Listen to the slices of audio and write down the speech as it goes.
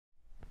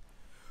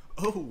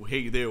Oh,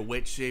 hey there,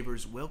 wet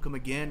shavers. Welcome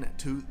again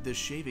to the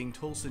Shaving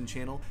Tolson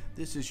channel.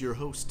 This is your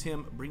host,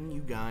 Tim, bringing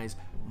you guys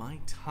my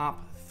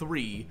top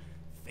 3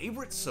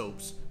 favorite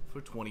soaps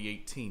for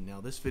 2018.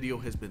 Now, this video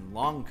has been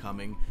long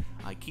coming.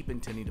 I keep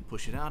intending to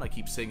push it out. I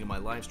keep saying in my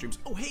live streams,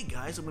 oh, hey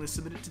guys, I'm going to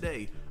submit it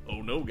today.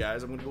 Oh no,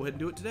 guys, I'm going to go ahead and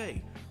do it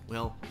today.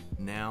 Well,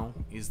 now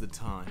is the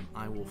time.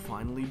 I will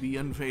finally be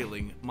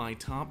unveiling my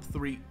top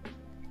 3...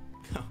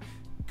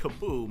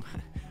 Kaboom.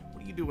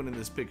 What are you doing in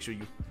this picture,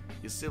 you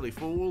silly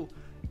fool?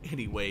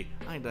 Anyway,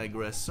 I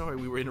digress. Sorry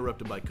we were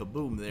interrupted by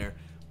Kaboom there,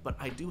 but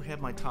I do have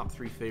my top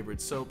 3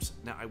 favorite soaps.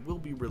 Now, I will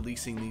be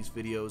releasing these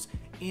videos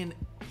in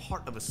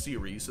part of a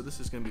series, so this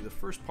is going to be the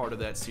first part of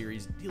that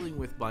series dealing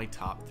with my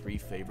top 3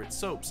 favorite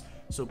soaps.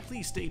 So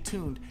please stay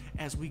tuned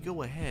as we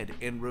go ahead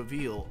and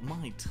reveal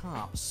my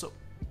top soaps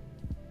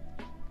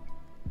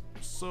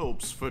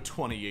for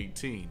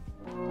 2018.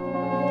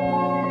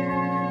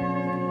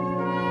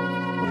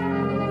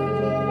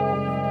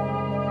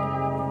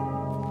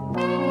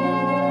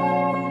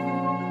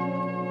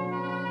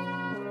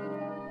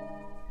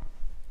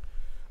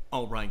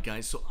 Alright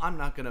guys, so I'm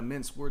not going to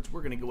mince words,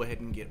 we're going to go ahead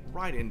and get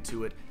right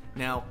into it.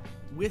 Now,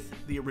 with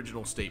the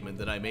original statement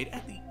that I made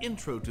at the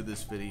intro to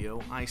this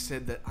video, I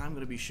said that I'm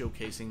going to be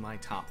showcasing my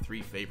top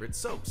 3 favorite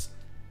soaps.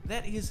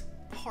 That is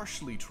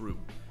partially true.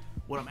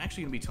 What I'm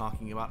actually going to be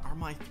talking about are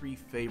my 3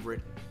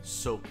 favorite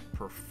soap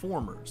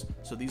performers.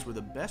 So these were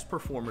the best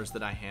performers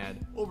that I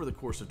had over the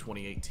course of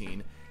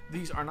 2018.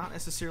 These are not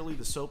necessarily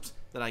the soaps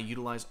that I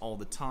utilize all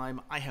the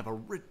time. I have a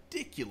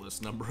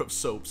ridiculous number of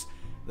soaps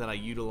that I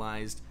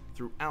utilized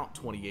throughout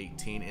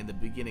 2018 and the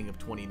beginning of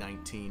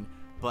 2019,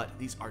 but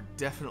these are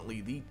definitely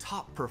the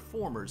top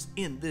performers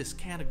in this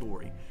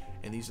category,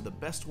 and these are the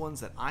best ones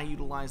that I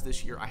utilized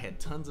this year. I had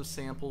tons of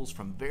samples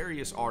from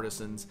various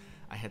artisans.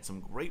 I had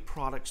some great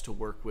products to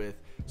work with,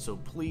 so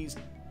please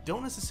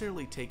don't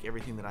necessarily take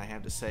everything that I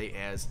have to say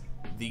as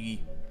the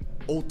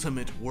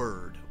ultimate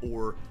word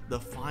or the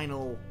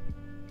final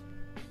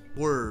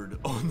word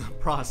on the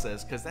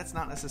process, because that's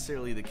not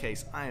necessarily the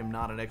case. I am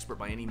not an expert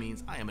by any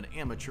means. I am an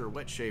amateur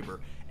wet shaver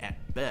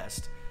at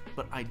best,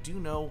 but I do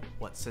know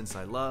what scents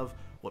I love,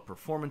 what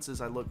performances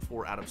I look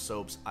for out of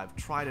soaps. I've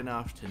tried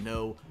enough to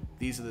know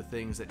these are the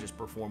things that just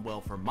perform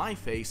well for my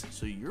face,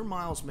 so your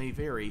miles may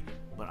vary,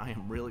 but I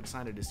am real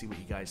excited to see what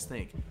you guys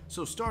think.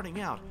 So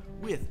starting out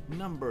with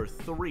number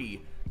 3,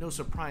 no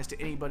surprise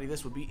to anybody,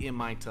 this would be in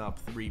my top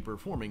 3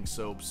 performing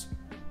soaps.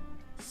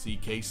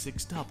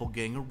 CK6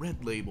 Doppelganger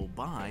Red Label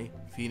by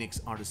Phoenix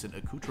Artisan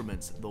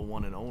Accoutrements, the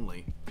one and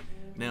only.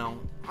 Now,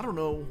 I don't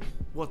know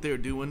what they're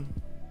doing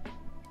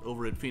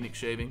over at Phoenix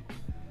Shaving.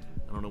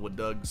 I don't know what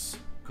Doug's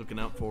cooking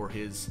up for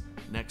his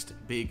next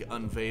big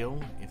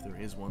unveil. If there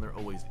is one, there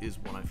always is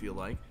one, I feel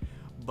like.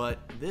 But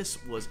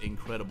this was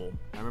incredible.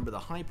 I remember the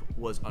hype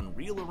was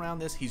unreal around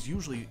this. He's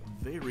usually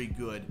very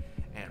good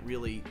at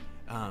really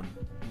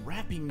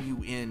wrapping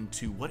you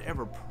into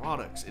whatever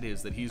products it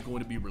is that he's going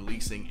to be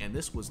releasing, and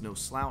this was no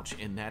slouch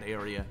in that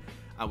area.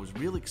 I was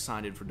really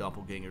excited for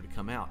Doppelganger to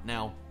come out.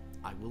 Now,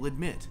 I will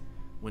admit,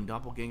 when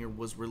Doppelganger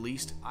was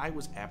released, I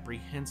was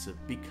apprehensive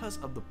because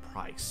of the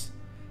price.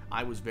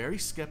 I was very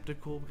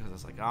skeptical because I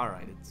was like,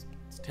 alright, it's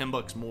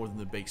 $10 more than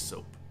the base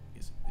soap.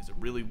 Is it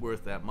really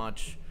worth that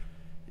much?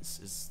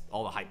 Is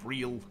all the hype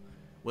real?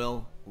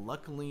 Well,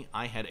 luckily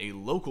I had a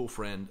local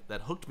friend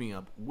that hooked me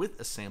up with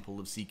a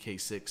sample of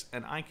CK6,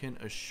 and I can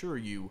assure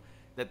you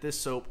that this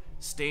soap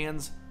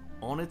stands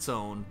on its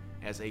own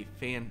as a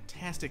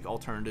fantastic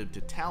alternative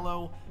to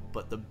tallow,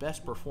 but the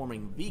best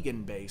performing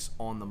vegan base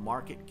on the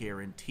market,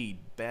 guaranteed.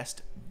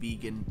 Best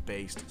vegan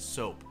based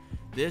soap.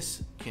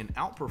 This can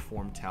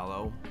outperform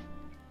tallow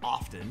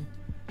often.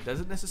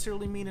 Doesn't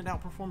necessarily mean it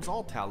outperforms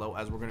all tallow,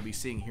 as we're going to be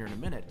seeing here in a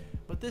minute,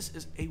 but this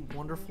is a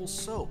wonderful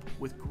soap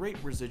with great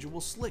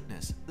residual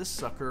slickness. This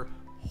sucker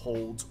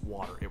holds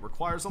water. It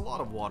requires a lot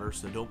of water,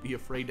 so don't be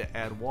afraid to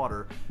add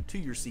water to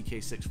your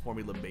CK6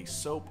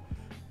 formula-based soap,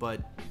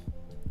 but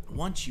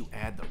once you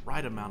add the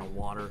right amount of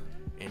water,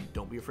 and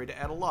don't be afraid to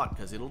add a lot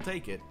because it'll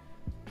take it,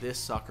 this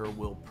sucker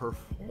will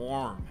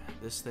perform.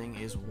 This thing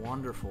is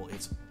wonderful.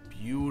 It's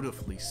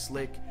beautifully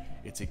slick.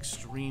 It's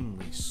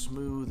extremely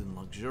smooth and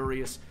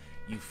luxurious.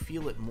 You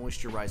feel it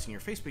moisturizing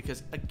your face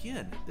because,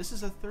 again, this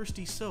is a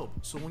thirsty soap.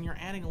 So when you're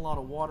adding a lot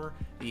of water,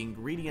 the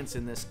ingredients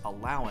in this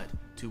allow it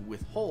to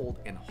withhold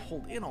and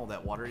hold in all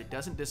that water. It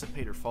doesn't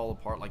dissipate or fall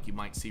apart like you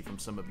might see from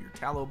some of your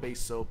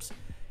tallow-based soaps.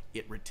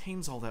 It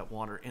retains all that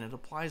water and it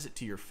applies it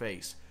to your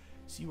face.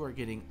 So you are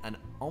getting an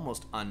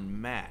almost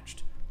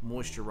unmatched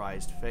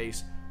moisturized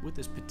face with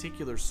this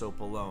particular soap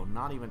alone,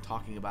 not even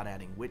talking about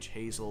adding witch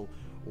hazel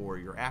or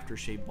your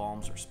aftershave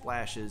balms or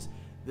splashes.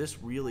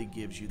 This really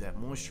gives you that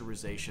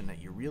moisturization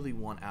that you really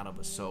want out of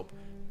a soap,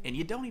 and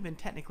you don't even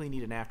technically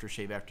need an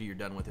aftershave after you're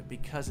done with it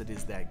because it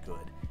is that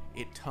good.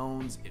 It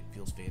tones, it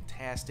feels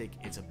fantastic,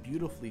 it's a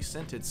beautifully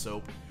scented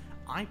soap.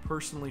 I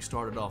personally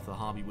started off the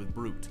hobby with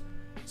Brute,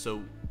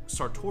 so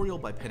Sartorial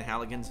by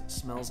Penhaligon's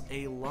smells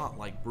a lot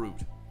like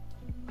Brute.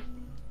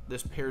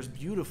 This pairs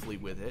beautifully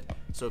with it,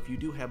 so if you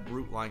do have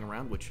Brute lying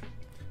around, which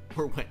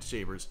or wet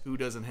shavers, who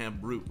doesn't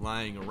have Brute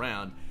lying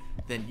around,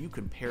 then you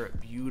can pair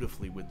it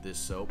beautifully with this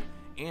soap.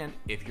 And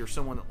if you're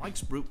someone that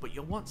likes Brute, but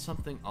you want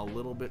something a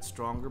little bit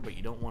stronger, but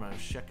you don't want to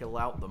shekel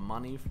out the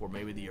money for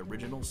maybe the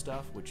original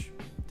stuff, which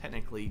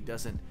technically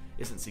isn't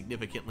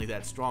significantly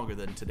that stronger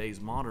than today's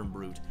modern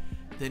Brute,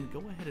 then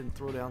go ahead and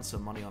throw down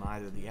some money on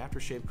either the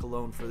aftershave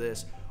cologne for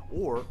this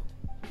or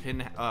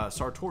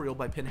Sartorial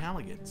by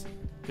Penhaligon's,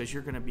 because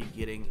you're going to be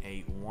getting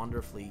a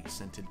wonderfully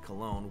scented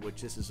cologne,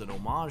 which this is an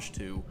homage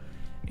to,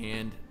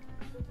 and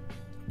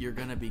you're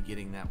going to be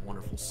getting that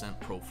wonderful scent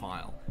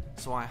profile.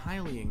 So I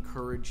highly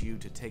encourage you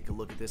to take a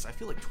look at this. I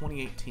feel like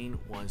 2018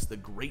 was the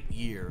great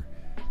year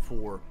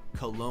for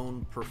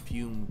cologne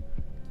perfume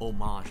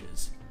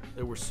homages.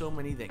 There were so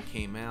many that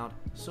came out,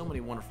 so many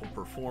wonderful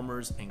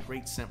performers and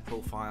great scent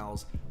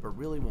profiles, but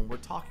really when we're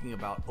talking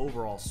about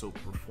overall soap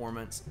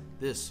performance,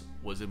 this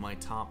was in my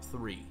top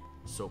 3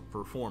 soap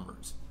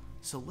performers.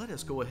 So let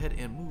us go ahead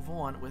and move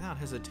on without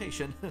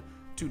hesitation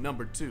to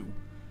number 2.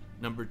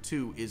 Number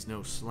 2 is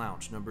no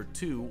slouch. Number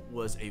 2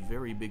 was a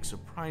very big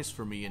surprise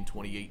for me in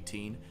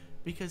 2018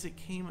 because it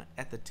came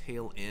at the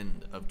tail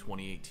end of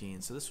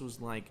 2018. So this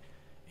was like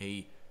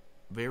a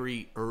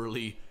very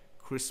early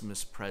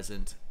Christmas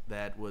present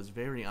that was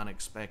very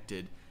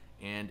unexpected.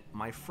 And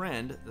my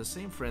friend, the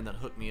same friend that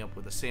hooked me up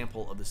with a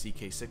sample of the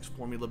CK6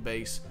 formula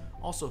base,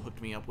 also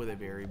hooked me up with a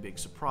very big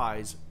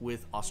surprise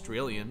with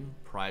Australian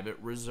Private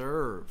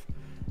Reserve.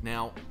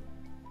 Now,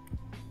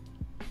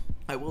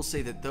 I will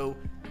say that though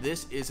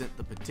this isn't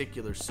the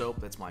particular soap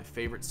that's my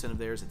favorite scent of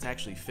theirs, it's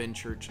actually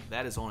Fenchurch.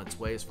 That is on its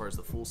way as far as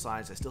the full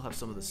size. I still have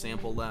some of the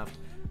sample left.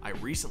 I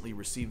recently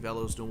received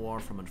Velos Noir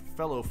from a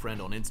fellow friend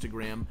on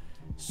Instagram.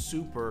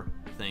 Super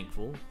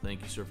thankful.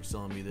 Thank you, sir, for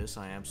selling me this.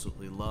 I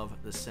absolutely love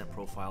the scent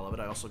profile of it.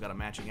 I also got a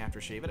matching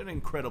aftershave at an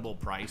incredible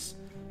price,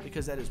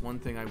 because that is one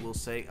thing I will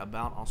say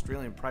about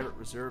Australian Private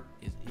Reserve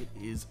is it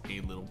is a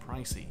little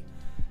pricey.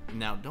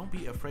 Now, don't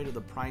be afraid of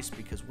the price,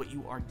 because what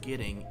you are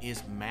getting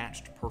is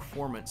matched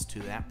performance to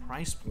that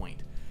price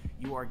point.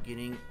 You are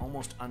getting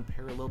almost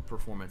unparalleled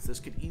performance. This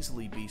could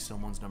easily be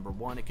someone's number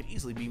 1. It could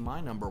easily be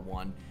my number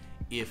 1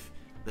 if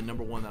the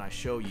number 1 that I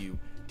show you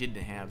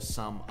didn't have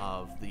some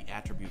of the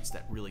attributes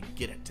that really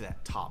get it to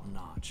that top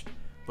notch.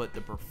 But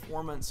the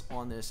performance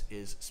on this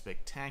is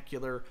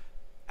spectacular.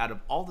 Out of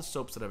all the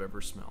soaps that I've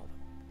ever smelled,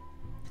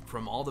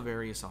 from all the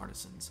various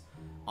artisans,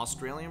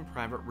 Australian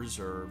Private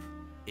Reserve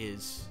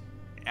is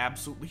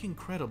absolutely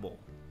incredible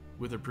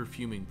with their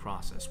perfuming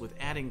process, with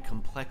adding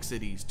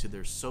complexities to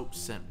their soap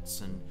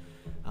scents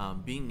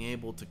and being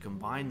able to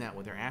combine that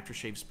with their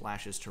aftershave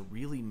splashes to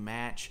really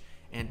match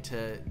and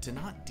to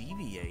not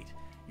deviate.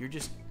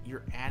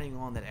 You're adding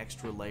on that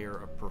extra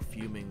layer of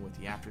perfuming with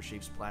the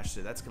aftershave splash,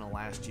 so that's going to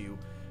last you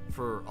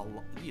for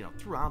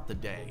throughout the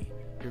day.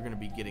 You're going to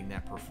be getting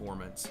that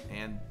performance,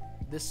 and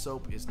this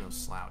soap is no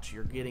slouch.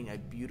 You're getting a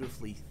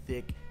beautifully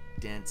thick,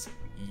 dense,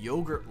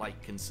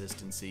 yogurt-like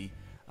consistency.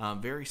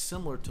 Very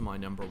similar to my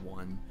number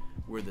 1,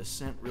 where the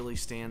scent really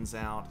stands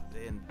out,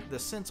 and the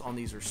scents on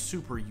these are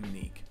super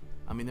unique.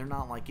 I mean, they're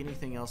not like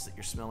anything else that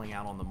you're smelling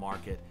out on the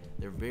market.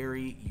 They're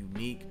very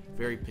unique,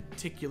 very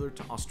particular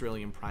to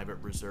Australian Private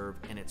Reserve,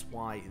 and it's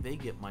why they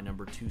get my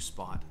number 2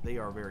 spot. They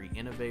are very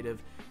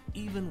innovative,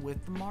 even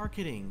with the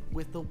marketing,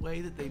 with the way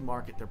that they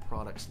market their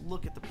products.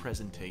 Look at the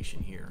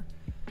presentation here.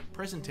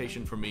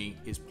 Presentation for me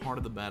is part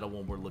of the battle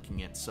when we're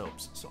looking at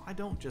soaps. So I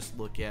don't just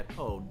look at,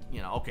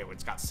 okay, well,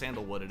 it's got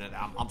sandalwood in it,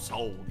 I'm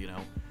sold,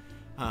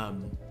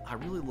 I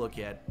really look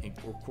at,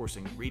 of course,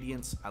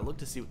 ingredients. I look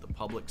to see what the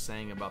public's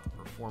saying about the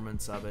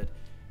performance of it,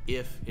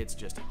 if it's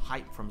just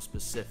hype from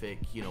specific,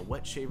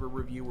 wet shaver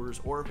reviewers,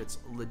 or if it's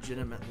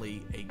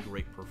legitimately a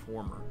great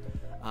performer.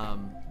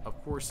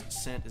 Of course,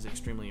 scent is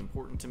extremely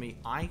important to me.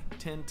 I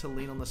tend to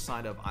lean on the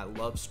side of I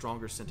love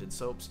stronger scented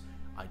soaps.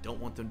 I don't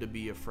want them to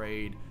be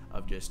afraid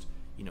of just,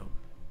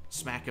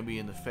 smacking me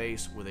in the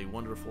face with a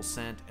wonderful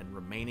scent and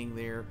remaining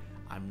there.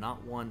 I'm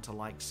not one to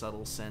like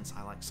subtle scents.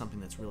 I like something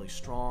that's really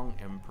strong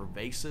and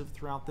pervasive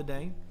throughout the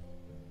day.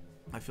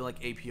 I feel like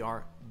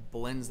APR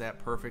blends that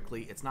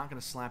perfectly. It's not going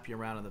to slap you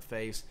around in the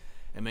face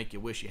and make you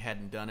wish you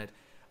hadn't done it.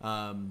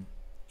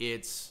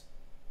 It's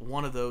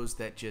one of those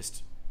that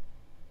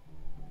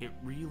it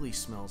really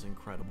smells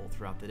incredible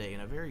throughout the day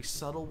in a very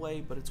subtle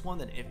way, but it's one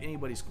that if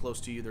anybody's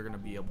close to you, they're going to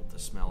be able to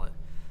smell it.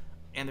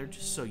 And they're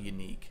just so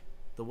unique.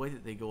 The way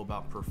that they go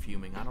about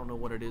perfuming, I don't know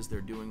what it is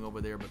they're doing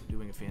over there, but they're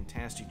doing a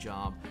fantastic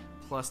job.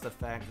 Plus the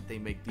fact that they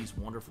make these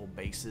wonderful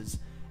bases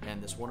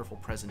and this wonderful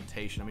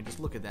presentation. I mean, just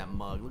look at that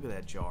mug, look at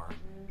that jar.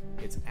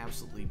 It's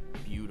absolutely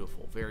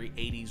beautiful. Very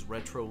 80s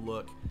retro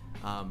look,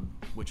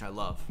 which I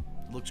love.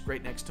 Looks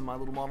great next to my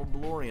little model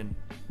DeLorean.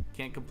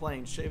 Can't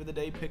complain. Shave of the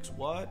day picks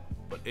what?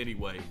 But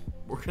anyway,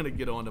 we're going to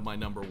get on to my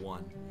number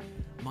 1.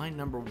 My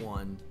number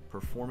 1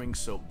 performing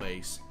soap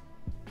base,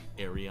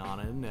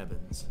 Ariana and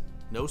Nevins.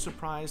 No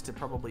surprise to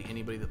probably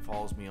anybody that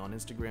follows me on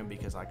Instagram,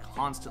 because I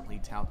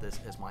constantly tout this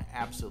as my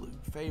absolute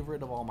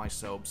favorite of all my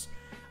soaps.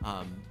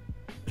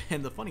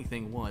 And the funny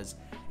thing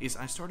is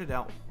I started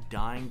out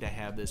dying to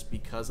have this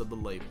because of the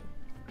label.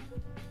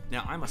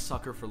 Now, I'm a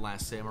sucker for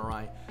Last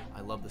Samurai. I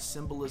love the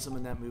symbolism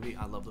in that movie.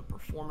 I love the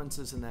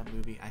performances in that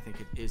movie. I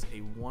think it is a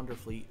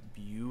wonderfully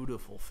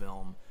beautiful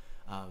film,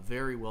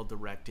 very well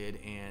directed,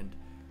 and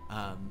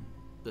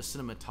the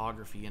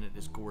cinematography in it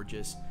is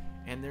gorgeous.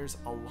 And there's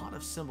a lot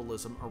of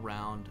symbolism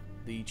around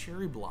the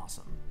cherry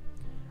blossom.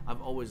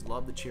 I've always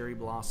loved the cherry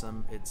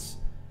blossom. It's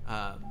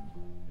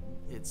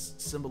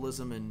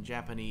symbolism in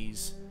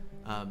Japanese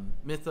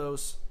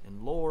mythos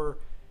and lore,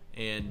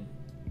 and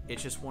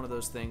it's just one of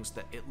those things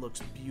that it looks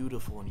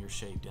beautiful when you're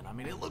shaved in. I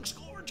mean, it looks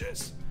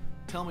gorgeous.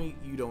 Tell me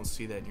you don't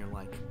see that and you're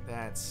like,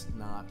 that's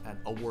not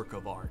a work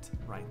of art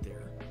right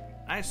there.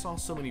 I saw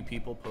so many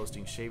people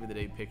posting Shave of the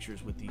Day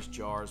pictures with these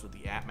jars with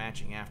the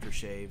matching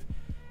aftershave,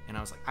 and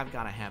I was like, I've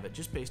got to have it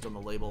just based on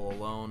the label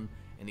alone.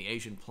 And the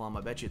Asian plum,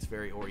 I bet you it's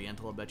very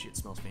oriental. I bet you it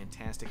smells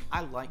fantastic.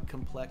 I like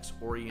complex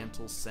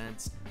oriental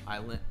scents. I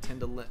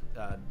tend to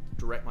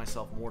direct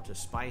myself more to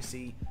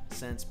spicy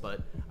scents,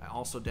 but I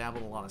also dabble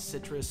in a lot of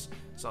citrus.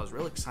 So I was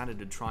really excited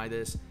to try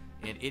this,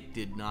 and it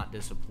did not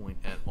disappoint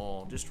at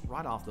all. Just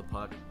right off the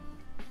puck,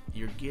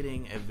 you're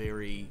getting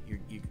you're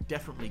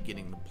definitely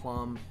getting the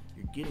plum.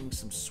 You're getting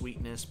some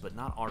sweetness, but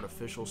not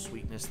artificial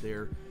sweetness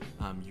there.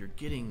 You're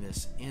getting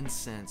this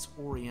incense,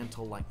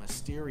 oriental, like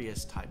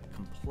mysterious type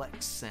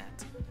complex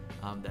scent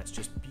that's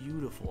just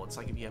beautiful. It's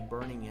like if you have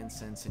burning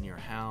incense in your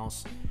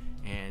house,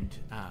 and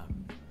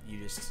you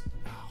just,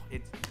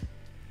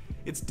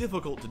 it's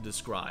difficult to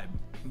describe,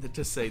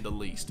 to say the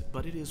least,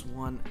 but it is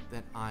one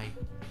that I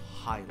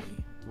highly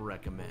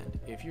recommend.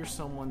 If you're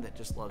someone that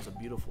just loves a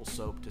beautiful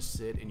soap to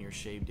sit in your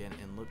shaved in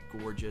and look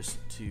gorgeous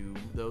to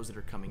those that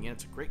are coming in,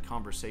 it's a great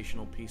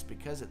conversational piece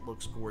because it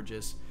looks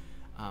gorgeous,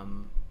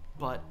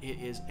 but it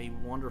is a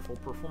wonderful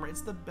performer.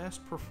 It's the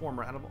best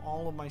performer out of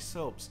all of my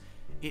soaps.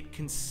 It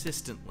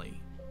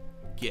consistently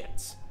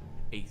gets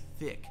a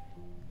thick,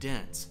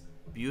 dense,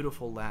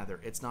 beautiful lather.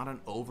 It's not an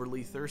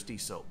overly thirsty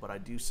soap, but I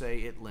do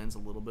say it lends a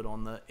little bit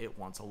on it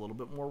wants a little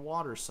bit more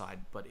water side,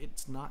 but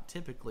it's not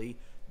typically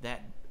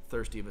that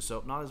thirsty of a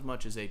soap. Not as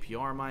much as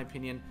APR in my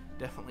opinion,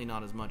 definitely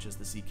not as much as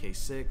the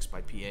CK6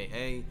 by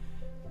PAA.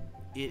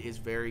 It is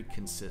very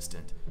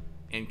consistent,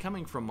 and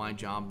coming from my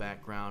job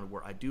background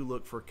where I do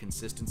look for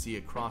consistency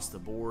across the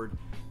board,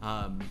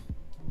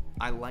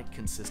 I like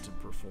consistent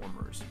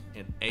performers,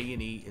 and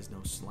A&E is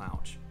no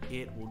slouch.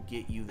 It will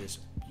get you this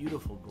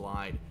beautiful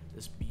glide,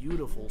 this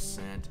beautiful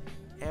scent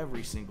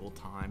every single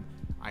time.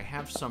 I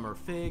have summer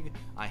fig,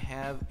 I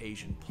have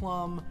Asian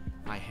plum,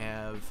 I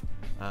have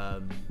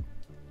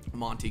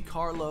Monte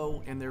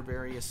Carlo in their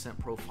various scent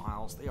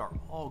profiles. They are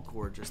all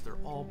gorgeous, they're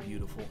all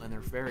beautiful, and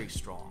they're very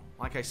strong.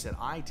 Like I said,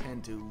 I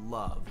tend to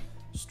love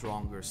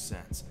stronger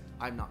scents.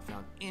 I've not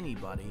found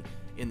anybody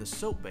in the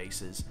soap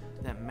bases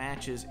that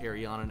matches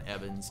Ariana and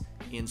Evans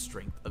in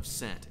strength of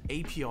scent.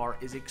 APR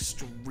is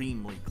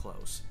extremely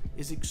close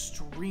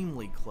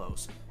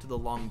to the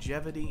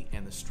longevity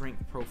and the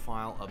strength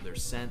profile of their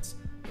scents,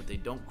 but they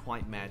don't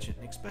quite match it,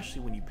 and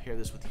especially when you pair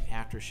this with the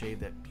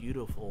aftershave, that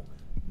beautiful,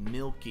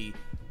 milky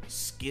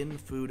skin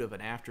food of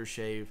an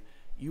aftershave.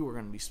 You are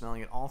going to be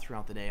smelling it all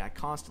throughout the day. I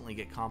constantly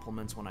get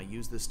compliments when I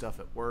use this stuff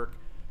at work.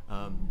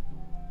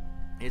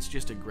 It's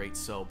just a great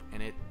soap,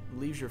 and it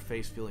leaves your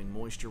face feeling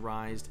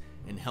moisturized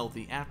and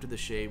healthy after the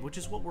shave, which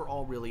is what we're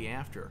all really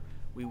after.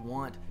 We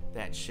want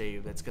that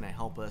shave that's going to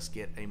help us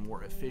get a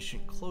more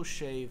efficient close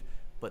shave,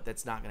 but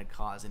that's not going to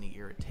cause any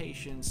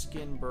irritation,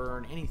 skin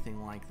burn,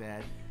 anything like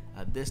that.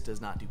 This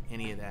does not do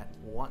any of that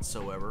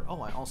whatsoever.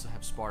 Oh, I also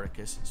have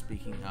Spartacus,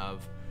 speaking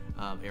of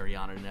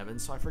Ariana and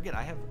Evans. So I forget,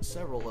 I have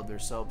several of their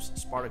soaps.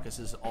 Spartacus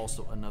is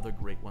also another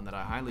great one that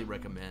I highly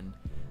recommend.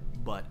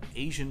 But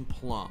Asian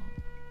Plum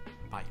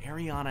by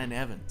Ariana and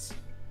Evans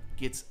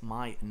gets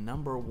my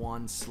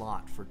 #1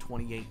 slot for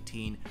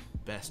 2018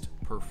 Best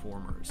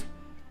Performers.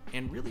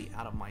 And really,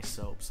 out of my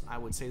soaps, I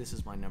would say this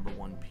is my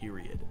 #1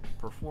 period.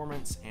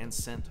 Performance and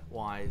scent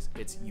wise,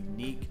 it's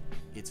unique,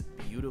 it's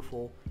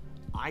beautiful.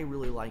 I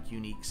really like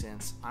unique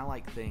scents. I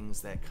like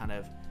things that kind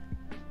of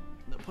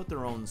put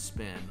their own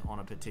spin on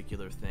a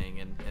particular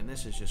thing, and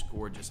this is just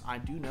gorgeous. I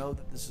do know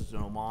that this is an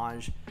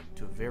homage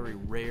to a very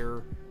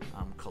rare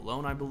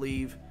cologne, I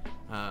believe.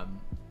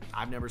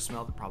 I've never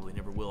smelled it, probably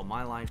never will in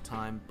my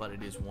lifetime, but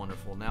it is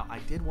wonderful. Now, I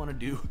did want to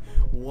do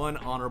one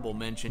honorable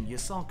mention. You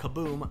saw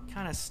Kaboom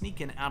kind of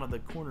sneaking out of the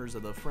corners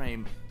of the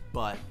frame,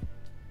 but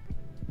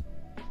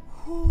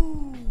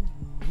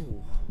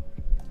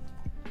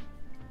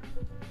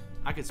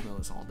I could smell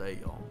this all day,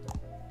 y'all.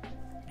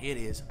 It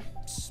is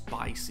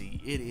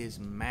spicy, it is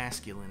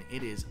masculine,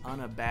 it is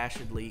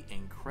unabashedly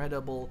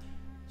incredible.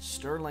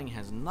 Sterling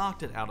has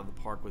knocked it out of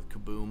the park with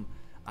Kaboom.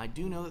 I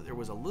do know that there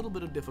was a little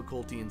bit of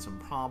difficulty and some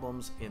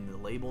problems in the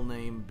label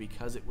name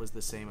because it was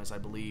the same as I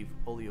believe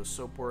Oleo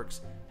Soapworks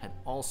had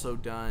also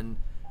done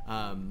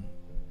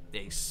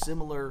a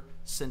similar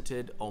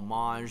scented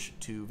homage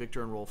to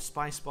Victor and Rolf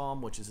Spice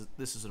Bomb, which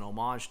this is an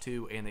homage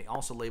to, and they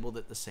also labeled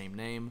it the same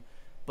name.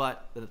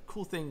 But the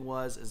cool thing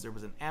was there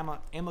was an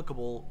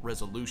amicable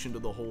resolution to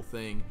the whole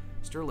thing.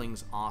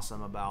 Sterling's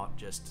awesome about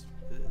just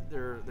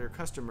their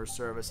customer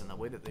service, and the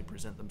way that they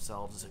present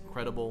themselves is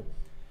incredible.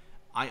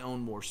 I own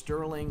more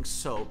Sterling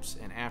soaps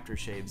and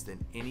aftershaves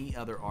than any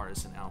other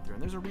artisan out there,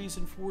 and there's a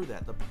reason for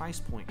that. The price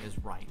point is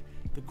right.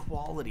 The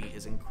quality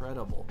is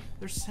incredible.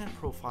 Their scent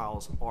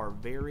profiles are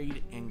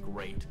varied and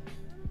great.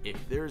 If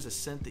there's a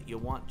scent that you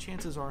want,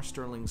 chances are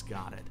Sterling's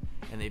got it.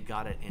 And they've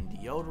got it in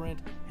deodorant,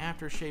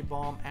 aftershave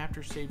balm,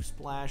 aftershave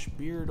splash,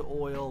 beard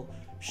oil,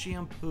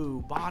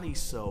 shampoo, body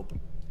soap.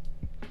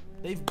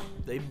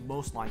 They've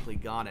most likely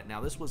got it.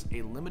 Now, this was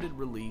a limited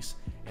release,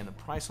 and the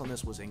price on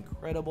this was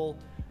incredible.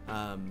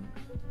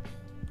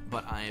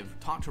 But I've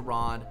talked to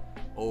Rod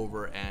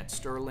over at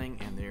Sterling,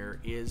 and there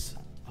is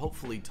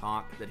hopefully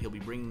talk that he'll be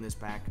bringing this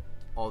back,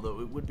 although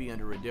it would be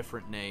under a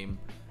different name.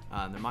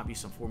 There might be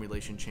some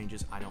formulation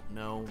changes, I don't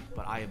know,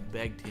 but I have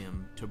begged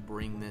him to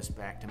bring this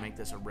back, to make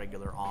this a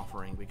regular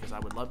offering, because I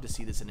would love to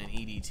see this in an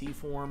EDT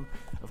form.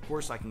 Of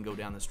course, I can go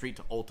down the street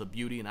to Ulta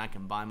Beauty and I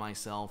can buy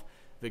myself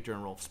Viktor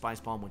and Rolf Spice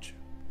Bomb, which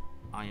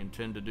I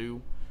intend to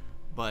do.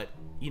 But,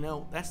 you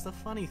know, that's the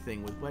funny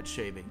thing with wet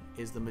shaving,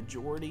 is the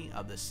majority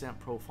of the scent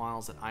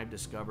profiles that I've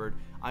discovered,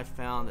 I've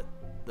found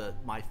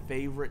that my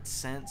favorite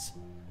scents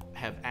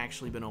have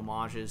actually been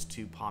homages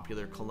to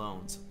popular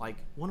colognes. Like,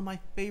 one of my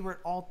favorite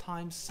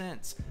all-time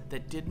scents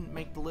that didn't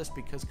make the list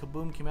because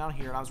Kaboom came out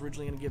here, and I was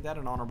originally going to give that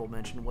an honorable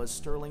mention, was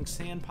Sterling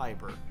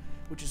Sandpiper,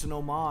 which is an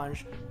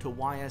homage to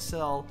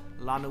YSL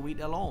La Nuit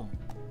de l'Homme.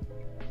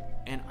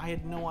 And I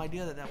had no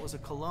idea that that was a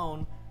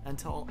cologne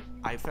until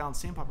I found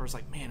Sandpiper. I was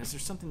like, man, is there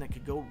something that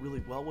could go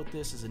really well with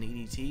this as an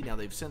EDT? Now,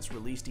 they've since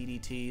released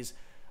EDTs,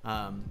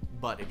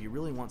 but if you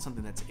really want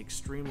something that's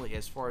extremely,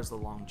 as far as the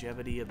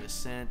longevity of the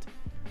scent,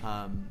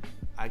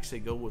 I'd say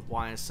go with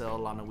YSL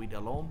La Nuit de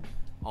l'Homme,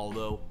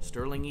 although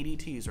Sterling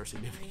EDTs are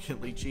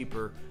significantly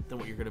cheaper than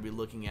what you're going to be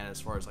looking at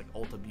as far as like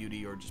Ulta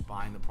Beauty or just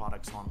buying the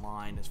products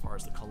online as far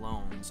as the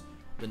colognes,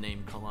 the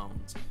name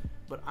colognes.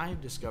 But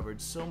I've discovered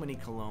so many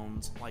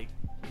colognes, like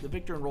the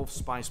Viktor and Rolf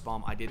Spice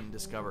Bomb I didn't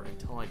discover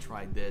until I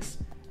tried this,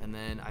 and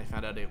then I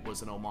found out it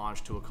was an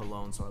homage to a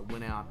cologne, so I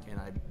went out and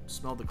I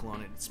smelled the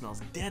cologne, and it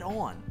smells dead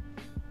on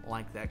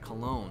like that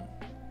cologne,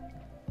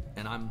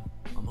 and I'm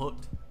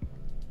hooked.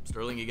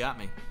 Sterling, you got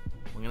me.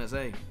 What can I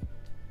say?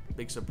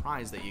 Big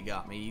surprise that you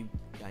got me. You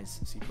guys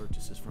see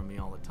purchases from me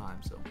all the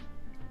time, so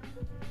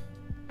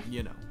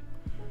you know.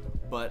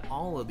 But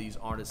all of these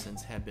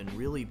artisans have been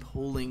really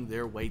pulling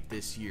their weight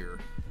this year.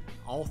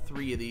 All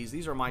three of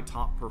these are my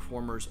top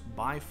performers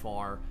by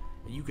far.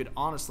 You could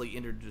honestly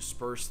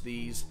interdisperse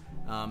these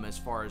as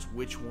far as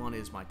which one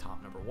is my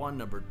top number one,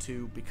 number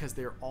two, because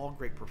they're all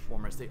great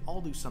performers. They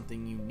all do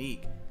something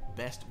unique.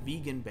 Best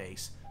vegan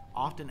base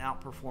often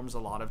outperforms a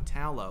lot of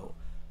tallow.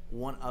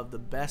 One of the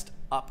best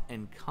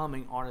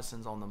up-and-coming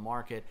artisans on the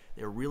market.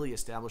 They're really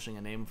establishing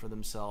a name for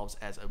themselves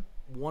as a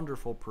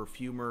wonderful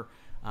perfumer,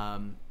 a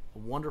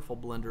wonderful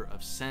blender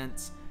of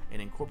scents, and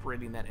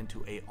incorporating that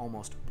into a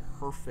almost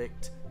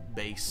perfect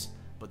base.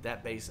 But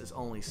that base is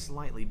only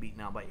slightly beaten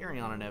out by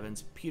Ariana and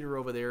Evans. Peter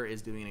over there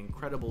is doing an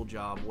incredible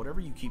job. Whatever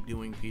you keep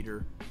doing,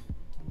 Peter,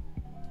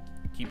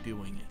 keep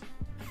doing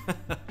it.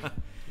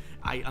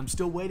 I'm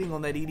still waiting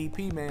on that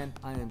EDP, man.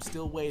 I am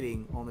still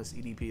waiting on this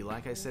EDP.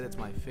 Like I said, it's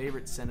my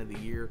favorite scent of the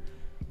year.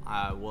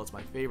 Well, it's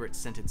my favorite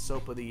scented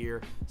soap of the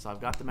year. So I've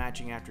got the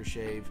matching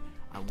aftershave.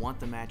 I want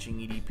the matching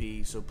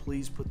EDP, so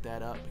please put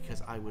that up,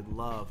 because I would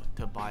love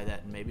to buy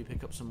that and maybe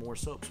pick up some more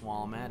soaps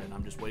while I'm at it.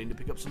 I'm just waiting to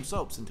pick up some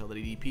soaps until that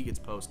EDP gets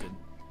posted.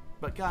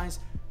 But guys,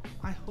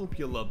 I hope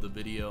you loved the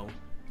video.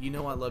 You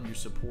know I love your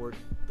support.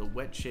 The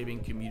wet shaving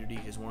community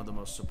is one of the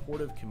most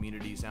supportive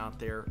communities out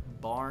there,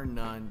 bar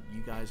none.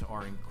 You guys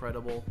are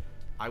incredible.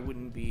 I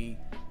wouldn't be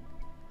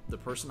the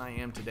person I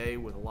am today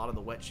with a lot of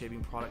the wet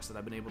shaving products that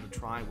I've been able to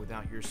try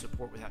without your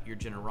support, without your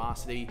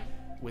generosity,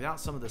 without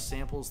some of the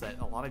samples that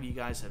a lot of you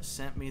guys have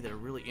sent me that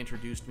have really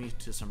introduced me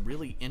to some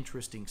really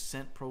interesting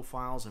scent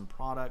profiles and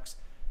products.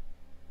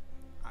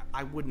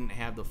 I wouldn't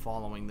have the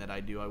following that I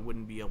do. I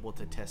wouldn't be able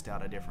to test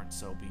out a different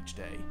soap each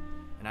day,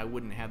 and I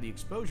wouldn't have the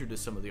exposure to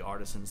some of the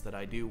artisans that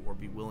I do, or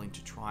be willing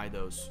to try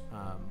those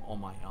on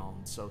my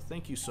own. So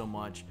thank you so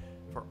much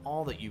for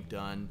all that you've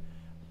done.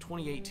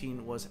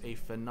 2018 was a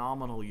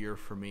phenomenal year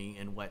for me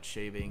in wet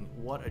shaving.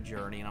 What a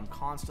journey, and I'm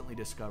constantly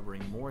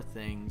discovering more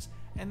things.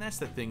 And that's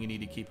the thing you need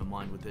to keep in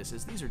mind with this,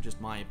 is these are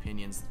just my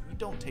opinions. You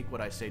don't take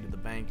what I say to the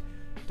bank.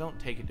 Don't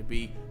take it to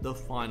be the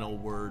final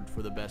word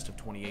for the best of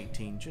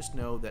 2018. Just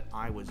know that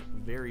I was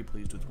very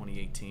pleased with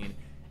 2018,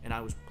 and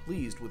I was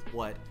pleased with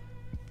what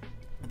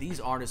these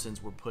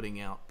artisans were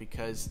putting out,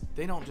 because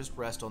they don't just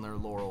rest on their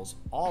laurels.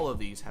 All of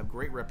these have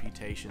great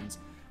reputations,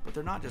 but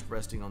they're not just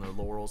resting on their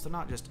laurels. They're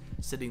not just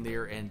sitting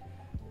there and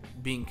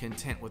being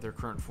content with their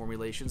current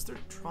formulations. They're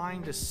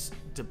trying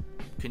to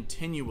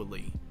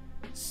continually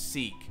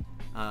seek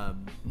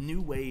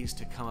new ways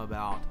to come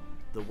about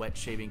the wet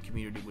shaving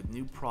community with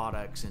new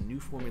products and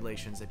new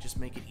formulations that just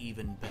make it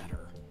even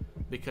better.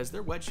 Because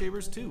they're wet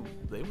shavers too.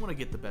 They want to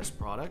get the best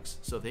products,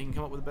 so if they can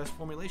come up with the best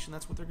formulation,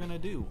 that's what they're going to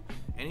do.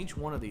 And each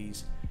one of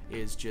these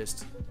is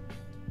just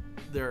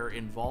their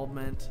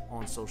involvement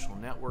on social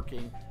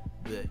networking,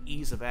 the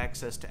ease of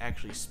access to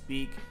actually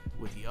speak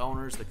with the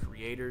owners, the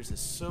creators, is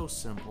so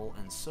simple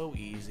and so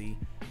easy.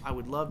 I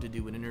would love to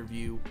do an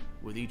interview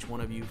with each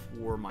one of you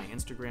for my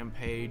Instagram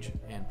page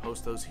and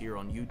post those here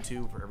on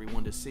YouTube for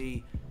everyone to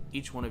see.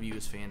 Each one of you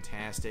is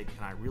fantastic,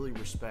 and I really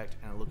respect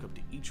and I look up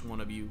to each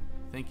one of you.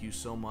 Thank you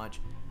so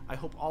much. I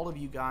hope all of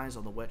you guys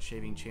on the Wet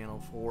Shaving channel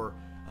for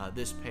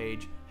this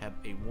page have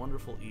a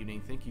wonderful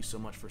evening. Thank you so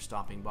much for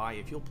stopping by.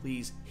 If you'll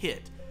please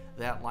hit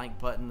that like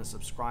button, the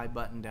subscribe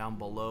button down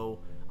below.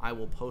 I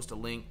will post a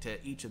link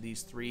to each of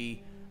these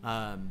three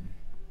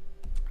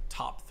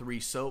top 3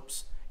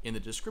 soaps in the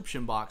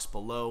description box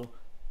below.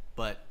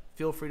 But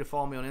feel free to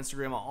follow me on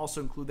Instagram. I'll also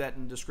include that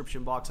in the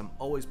description box. I'm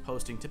always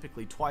posting,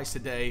 typically twice a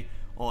day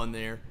on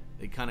there.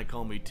 They kind of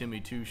call me Timmy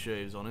Two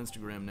Shaves on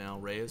Instagram now.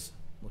 Reyes,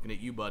 looking at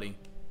you, buddy.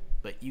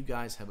 But you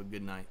guys have a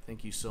good night.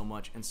 Thank you so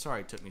much. And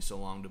sorry it took me so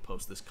long to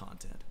post this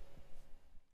content.